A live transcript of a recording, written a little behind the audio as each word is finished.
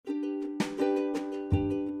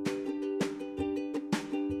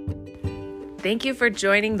Thank you for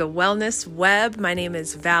joining the Wellness Web. My name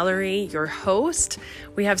is Valerie, your host.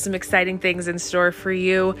 We have some exciting things in store for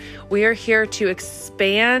you. We are here to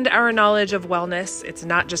expand our knowledge of wellness. It's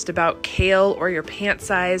not just about kale or your pant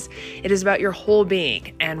size. It is about your whole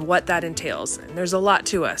being and what that entails. And there's a lot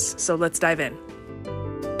to us, so let's dive in.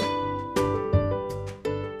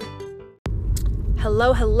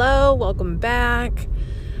 Hello, welcome back.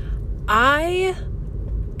 I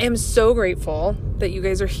am so grateful that you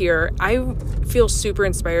guys are here. I feel super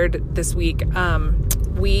inspired this week.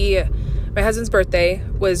 My husband's birthday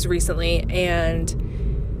was recently, and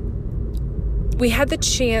we had the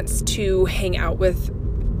chance to hang out with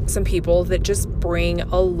some people that just bring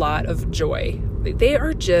a lot of joy.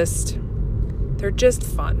 They're just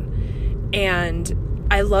fun. And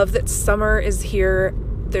I love that summer is here.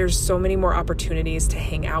 There's so many more opportunities to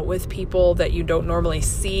hang out with people that you don't normally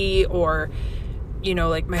see, or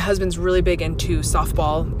like my husband's really big into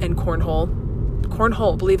softball and cornhole,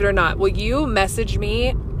 believe it or not. Will you message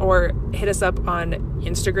me or hit us up on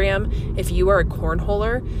Instagram if you are a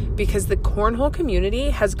cornholer? Because the cornhole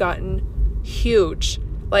community has gotten huge.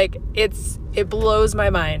 It blows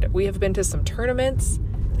my mind. We have been to some tournaments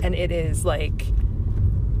and it is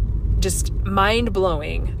just mind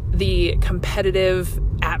blowing. The competitive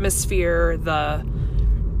atmosphere,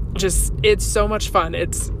 it's so much fun.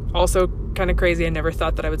 It's also kind of crazy. I never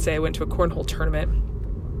thought that I would say I went to a cornhole tournament,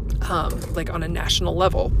 on a national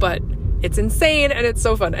level, but it's insane and it's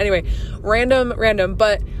so fun. Anyway, random,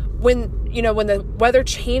 but when the weather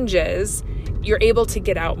changes, you're able to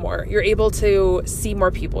get out more. You're able to see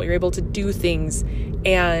more people. You're able to do things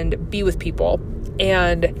and be with people.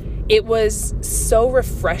 And it was so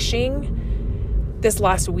refreshing this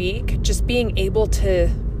last week, just being able to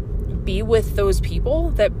be with those people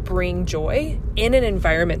that bring joy in an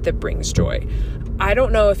environment that brings joy. I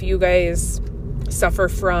don't know if you guys suffer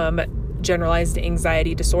from generalized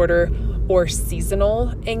anxiety disorder or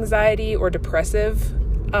seasonal anxiety or depressive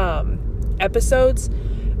episodes,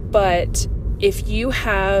 but if you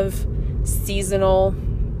have seasonal,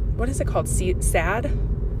 what is it called? Seasonal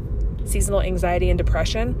anxiety and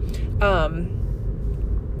depression.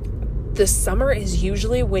 The summer is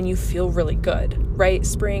usually when you feel really good, right?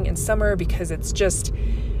 Spring and summer, because it's just,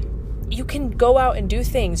 you can go out and do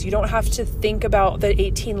things. You don't have to think about the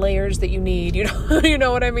 18 layers that you need. You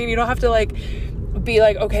know what I mean? You don't have to be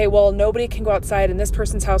okay, well, nobody can go outside and this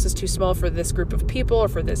person's house is too small for this group of people or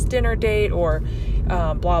for this dinner date or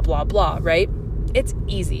blah, blah, blah, right? It's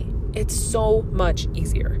easy. It's so much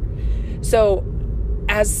easier. So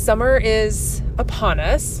as summer is upon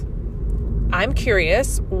us, I'm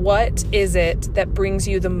curious, what is it that brings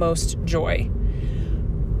you the most joy?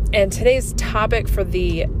 And today's topic for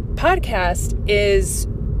the podcast is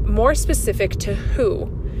more specific to who,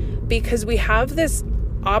 because we have this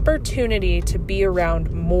opportunity to be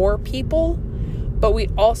around more people, but we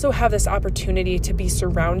also have this opportunity to be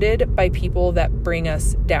surrounded by people that bring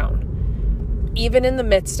us down, even in the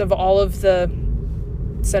midst of all of the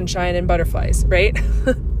sunshine and butterflies, right?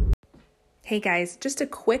 Hey guys, just a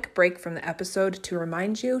quick break from the episode to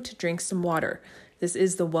remind you to drink some water. This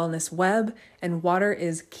is the Wellness Web, and water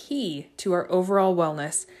is key to our overall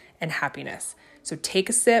wellness and happiness. So take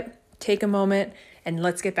a sip, take a moment, and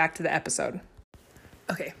let's get back to the episode.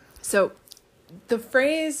 Okay, so the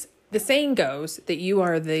saying goes that you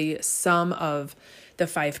are the sum of the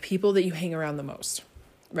 5 people that you hang around the most,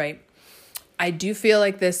 right? I do feel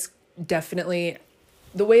like this definitely,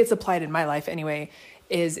 the way it's applied in my life anyway,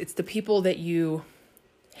 is it's the people that you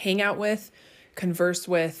hang out with, converse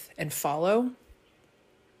with, and follow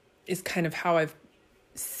is kind of how I've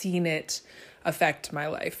seen it affect my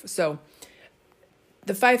life. So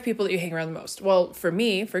the 5 people that you hang around the most. Well, for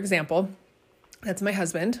me, for example, that's my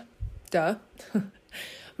husband, duh,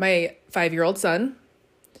 my 5-year-old son,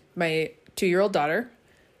 my 2-year-old daughter,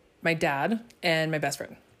 my dad, and my best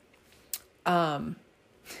friend.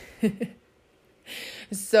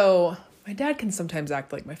 So my dad can sometimes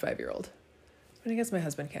act like my 5-year-old, but I guess my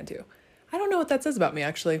husband can too. I don't know what that says about me,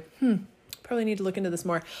 actually. Probably need to look into this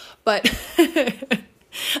more, but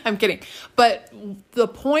I'm kidding. But the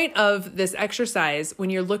point of this exercise, when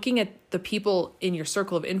you're looking at the people in your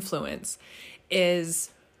circle of influence,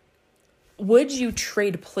 is would you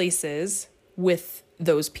trade places with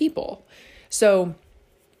those people? So,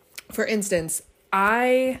 for instance,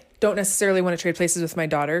 I don't necessarily want to trade places with my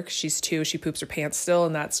daughter because she's 2, she poops her pants still,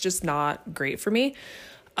 and that's just not great for me.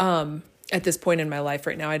 At this point in my life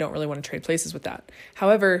right now, I don't really want to trade places with that.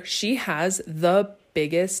 However, she has the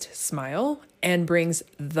biggest smile and brings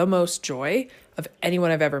the most joy of anyone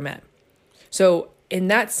I've ever met. So in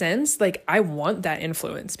that sense, I want that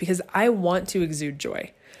influence because I want to exude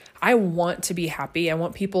joy. I want to be happy. I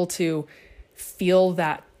want people to feel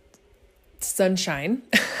that sunshine,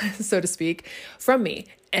 so to speak, from me.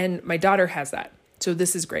 And my daughter has that. So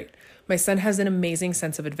this is great. My son has an amazing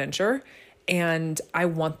sense of adventure, and I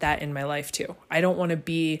want that in my life too. I don't want to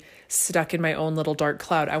be stuck in my own little dark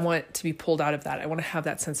cloud. I want to be pulled out of that. I want to have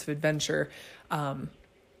that sense of adventure.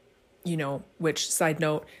 Which, side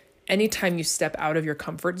note, anytime you step out of your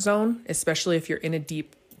comfort zone, especially if you're in a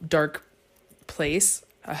deep, dark place,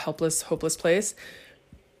 a helpless, hopeless place,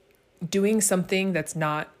 doing something that's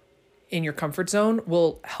not in your comfort zone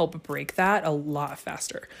will help break that a lot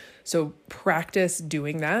faster. So practice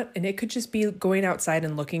doing that. And it could just be going outside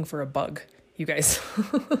and looking for a bug, you guys.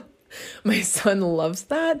 My son loves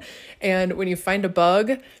that. And when you find a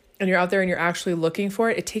bug and you're out there and you're actually looking for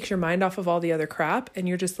it, it takes your mind off of all the other crap. And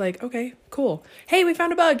you're just like, okay, cool. Hey, we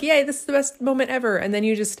found a bug. Yay, this is the best moment ever. And then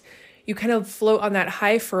you kind of float on that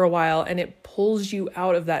high for a while, and it pulls you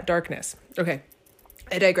out of that darkness. Okay,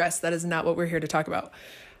 I digress. That is not what we're here to talk about.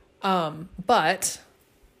 But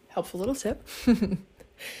helpful little tip.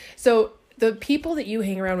 So the people that you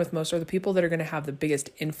hang around with most are the people that are going to have the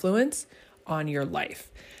biggest influence on your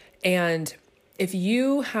life. And if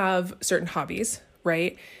you have certain hobbies,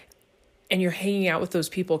 right, and you're hanging out with those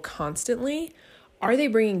people constantly, are they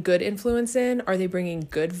bringing good influence in? Are they bringing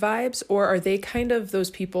good vibes? Or are they kind of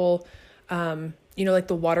those people, like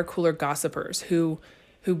the water cooler gossipers who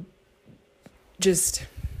just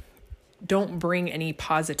don't bring any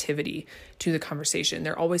positivity to the conversation?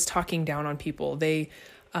 They're always talking down on people. They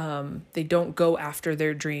don't go after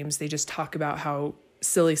their dreams. They just talk about how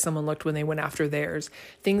silly someone looked when they went after theirs.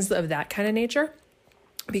 Things of that kind of nature.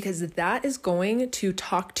 Because that is going to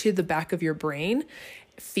talk to the back of your brain,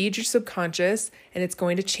 feed your subconscious, and it's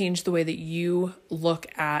going to change the way that you look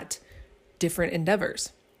at different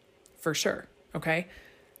endeavors, for sure. Okay.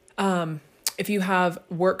 If you have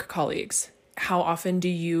work colleagues, how often do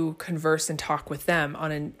you converse and talk with them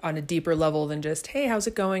on a deeper level than just, hey, how's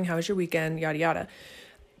it going? How was your weekend? Yada, yada.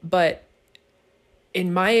 But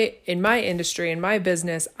in my industry, in my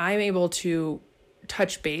business, I'm able to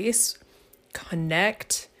touch base,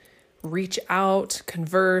 connect, reach out,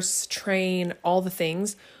 converse, train, all the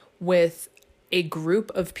things with a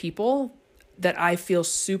group of people that I feel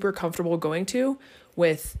super comfortable going to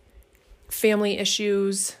with family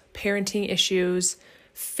issues, parenting issues,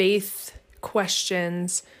 faith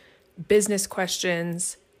questions, business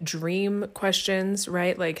questions, dream questions,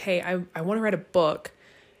 right? Like, hey, I want to write a book.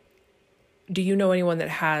 Do you know anyone that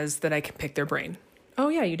I can pick their brain? Oh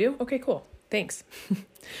yeah, you do? Okay, cool. Thanks.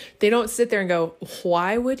 They don't sit there and go,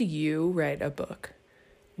 why would you write a book?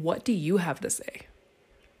 What do you have to say?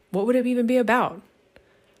 What would it even be about?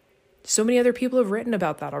 So many other people have written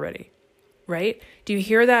about that already, right? Do you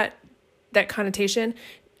hear that connotation?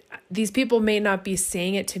 These people may not be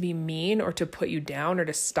saying it to be mean or to put you down or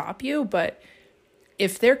to stop you, but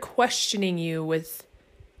if they're questioning you with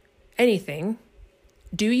anything,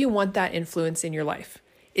 do you want that influence in your life?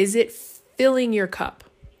 Is it filling your cup?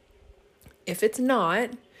 If it's not,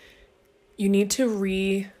 you need to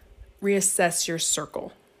reassess your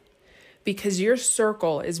circle, because your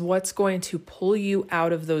circle is what's going to pull you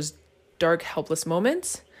out of those dark, helpless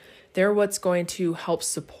moments. They're what's going to help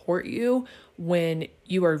support you when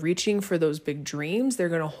you are reaching for those big dreams. They're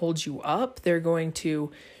going to hold you up. They're going to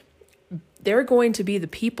be the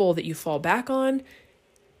people that you fall back on.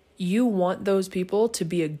 You want those people to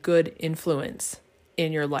be a good influence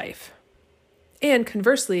in your life. And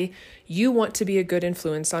conversely, you want to be a good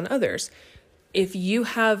influence on others. If you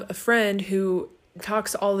have a friend who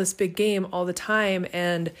talks all this big game all the time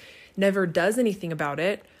and never does anything about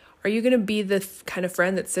it, are you going to be the kind of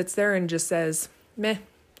friend that sits there and just says, meh,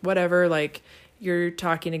 whatever, like, you're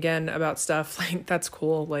talking again about stuff, like, that's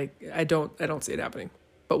cool, like, I don't see it happening,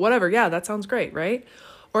 but whatever, yeah, that sounds great, right?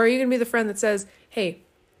 Or are you going to be the friend that says, hey,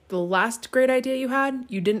 the last great idea you had,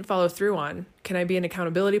 you didn't follow through on. Can I be an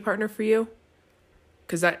accountability partner for you?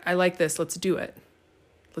 Because I like this. Let's do it.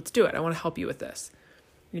 I want to help you with this.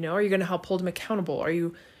 Are you going to help hold them accountable?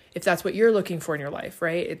 If that's what you're looking for in your life,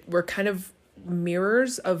 right? We're kind of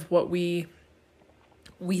mirrors of what the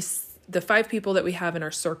 5 people that we have in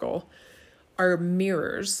our circle are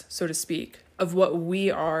mirrors, so to speak, of what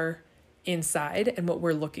we are inside and what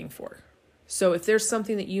we're looking for. So if there's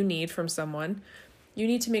something that you need from someone, you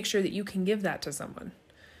need to make sure that you can give that to someone.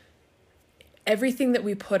 Everything that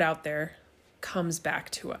we put out there comes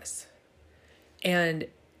back to us. And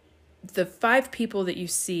the 5 people that you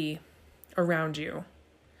see around you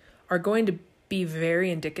are going to be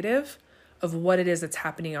very indicative of what it is that's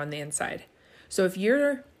happening on the inside. So if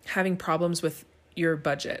you're having problems with your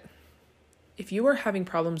budget, if you are having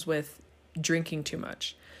problems with drinking too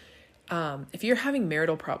much, If you're having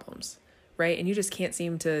marital problems, right, and you just can't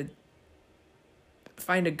seem to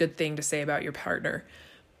find a good thing to say about your partner,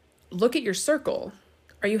 look at your circle.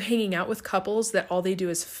 Are you hanging out with couples that all they do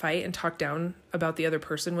is fight and talk down about the other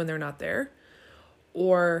person when they're not there?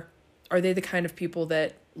 Or are they the kind of people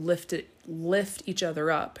that lift each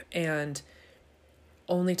other up and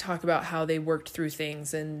only talk about how they worked through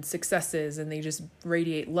things and successes, and they just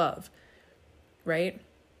radiate love, right?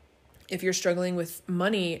 If you're struggling with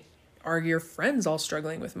money, are your friends all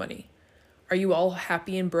struggling with money? Are you all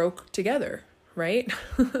happy and broke together, right?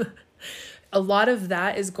 A lot of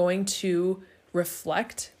that is going to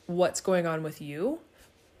reflect what's going on with you,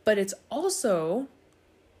 but it's also,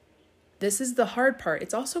 this is the hard part,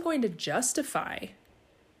 it's also going to justify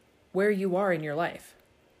where you are in your life.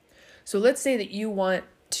 So let's say that you want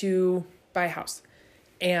to buy a house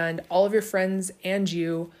and all of your friends and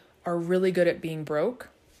you are really good at being broke,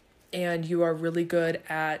 and you are really good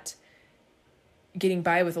at getting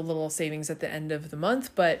by with a little savings at the end of the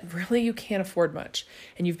month, but really you can't afford much.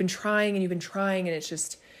 And you've been trying and it's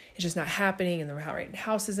just not happening, and the right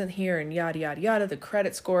house isn't here, and yada, yada, yada, the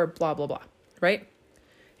credit score, blah, blah, blah, right?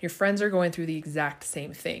 Your friends are going through the exact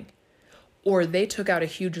same thing. Or they took out a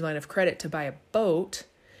huge line of credit to buy a boat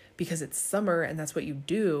because it's summer and that's what you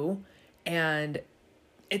do. And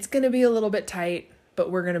it's going to be a little bit tight,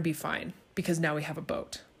 but we're going to be fine because now we have a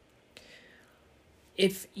boat.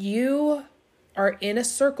 If you are in a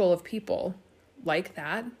circle of people like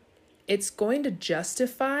that, it's going to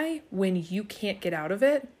justify when you can't get out of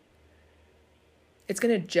it. It's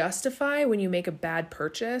going to justify when you make a bad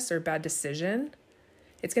purchase or bad decision.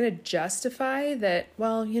 It's going to justify that,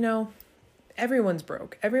 well, everyone's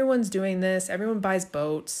broke. Everyone's doing this. Everyone buys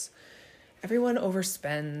boats. Everyone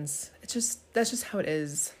overspends. That's just how it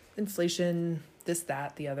is. Inflation, this,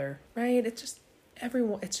 that, the other, right? It's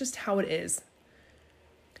just how it is.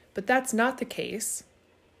 But that's not the case.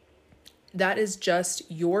 That is just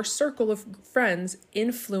your circle of friends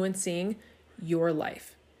influencing your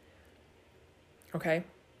life. Okay?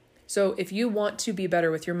 So if you want to be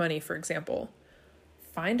better with your money, for example,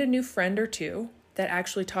 find a new friend or two that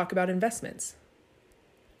actually talk about investments.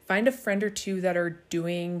 Find a friend or two that are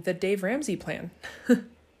doing the Dave Ramsey plan.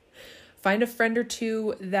 Find a friend or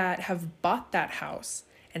two that have bought that house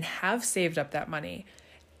and have saved up that money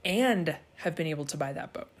and have been able to buy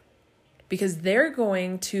that boat. Because they're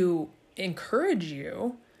going to encourage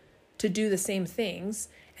you to do the same things,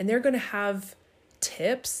 and they're going to have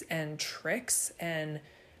tips and tricks and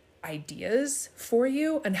ideas for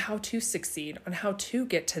you on how to succeed, on how to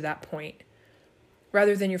get to that point.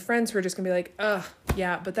 Rather than your friends who are just going to be like,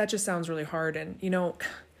 yeah, but that just sounds really hard. And,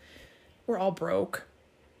 we're all broke.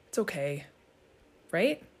 It's okay.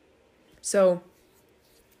 Right? So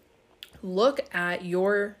look at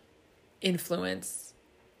your influence,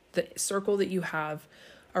 the circle that you have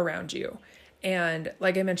around you. And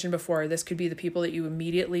like I mentioned before, this could be the people that you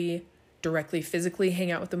immediately, directly, physically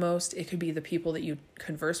hang out with the most. It could be the people that you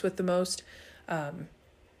converse with the most.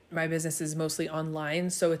 My business is mostly online,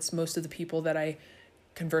 so it's most of the people that I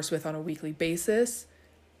converse with on a weekly basis.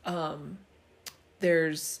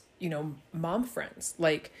 There's, mom friends.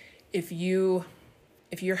 Like if you're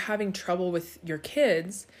having trouble with your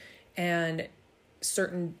kids and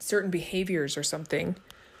certain behaviors or something,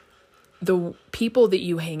 the people that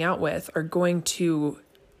you hang out with are going to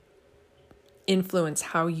influence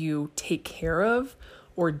how you take care of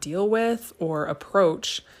or deal with or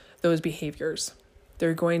approach those behaviors.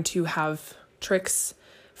 They're going to have tricks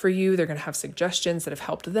for you. They're going to have suggestions that have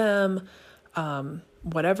helped them,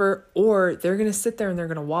 whatever, or they're going to sit there and they're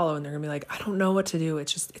going to wallow and they're going to be like, I don't know what to do.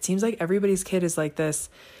 It seems like everybody's kid is like this.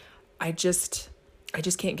 I just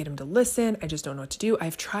can't get him to listen. I just don't know what to do.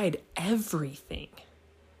 I've tried everything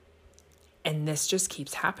and this just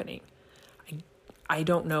keeps happening. I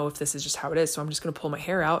don't know if this is just how it is. So I'm just going to pull my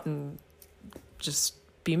hair out and just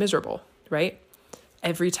be miserable, right?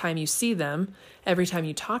 Every time you see them, every time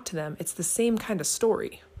you talk to them, it's the same kind of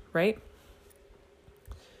story, right?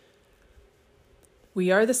 We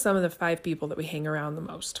are the sum of the 5 people that we hang around the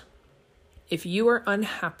most. If you are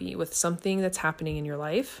unhappy with something that's happening in your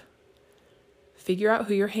life, figure out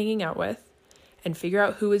who you're hanging out with and figure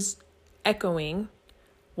out who is echoing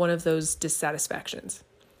one of those dissatisfactions.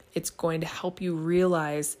 It's going to help you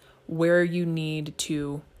realize where you need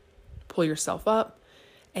to pull yourself up.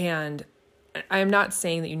 And I am not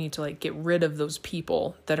saying that you need to get rid of those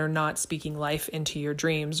people that are not speaking life into your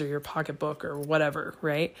dreams or your pocketbook or whatever,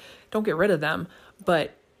 right? Don't get rid of them,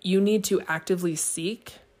 but you need to actively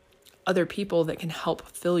seek other people that can help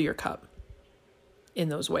fill your cup in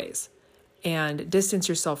those ways and distance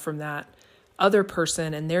yourself from that other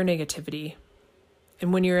person and their negativity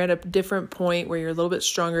And when you're at a different point where you're a little bit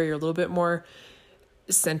stronger, you're a little bit more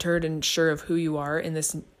centered and sure of who you are in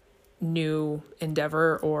this new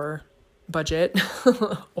endeavor or budget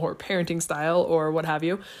or parenting style or what have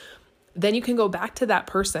you, then you can go back to that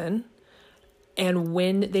person. And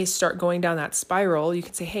when they start going down that spiral, you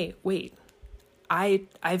can say, hey, wait,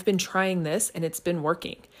 I've been trying this and it's been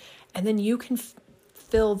working. And then you can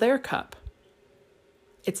fill their cup.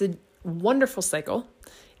 It's a wonderful cycle.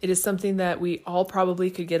 It is something that we all probably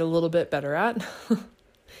could get a little bit better at.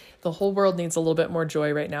 The whole world needs a little bit more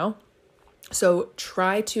joy right now. So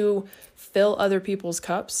try to fill other people's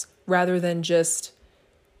cups rather than just,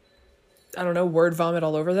 word vomit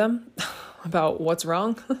all over them about what's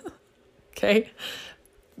wrong. Okay.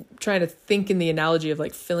 Trying to think in the analogy of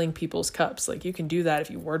like filling people's cups. Like you can do that if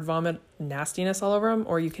you word vomit nastiness all over them,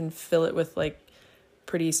 or you can fill it with like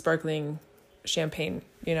pretty sparkling champagne,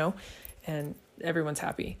 and everyone's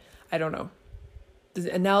happy. I don't know.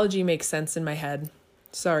 The analogy makes sense in my head.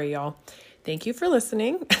 Sorry, y'all. Thank you for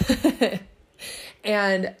listening.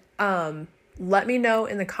 And let me know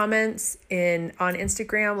in the comments on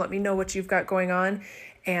Instagram. Let me know what you've got going on.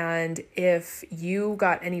 And if you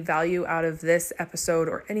got any value out of this episode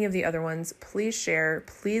or any of the other ones, please share,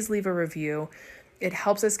 please leave a review. It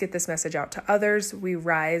helps us get this message out to others. We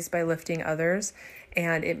rise by lifting others.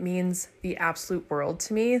 And it means the absolute world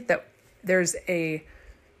to me that there's a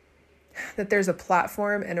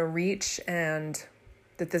platform and a reach, and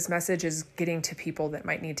that this message is getting to people that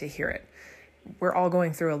might need to hear it. We're all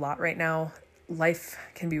going through a lot right now. Life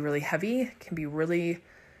can be really heavy, can be really,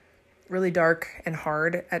 really dark and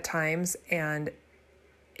hard at times. And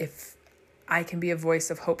if I can be a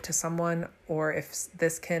voice of hope to someone, or if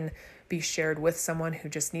this can be shared with someone who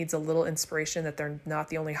just needs a little inspiration that they're not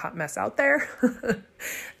the only hot mess out there,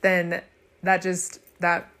 then that is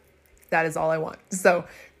all I want. So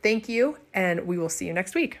thank you, and we will see you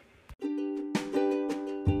next week.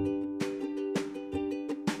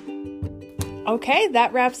 Okay,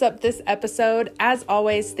 that wraps up this episode. As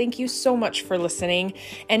always, thank you so much for listening.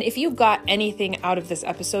 And if you got anything out of this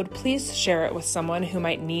episode, please share it with someone who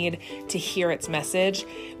might need to hear its message.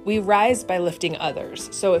 We rise by lifting others.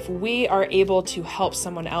 So if we are able to help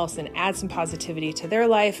someone else and add some positivity to their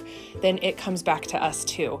life, then it comes back to us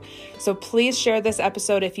too. So please share this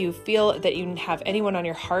episode if you feel that you have anyone on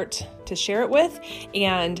your heart to share it with.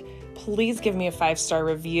 And please give me a 5-star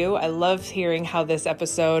review. I love hearing how this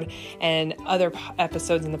episode and other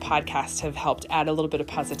episodes in the podcast have helped add a little bit of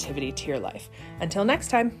positivity to your life. Until next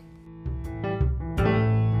time.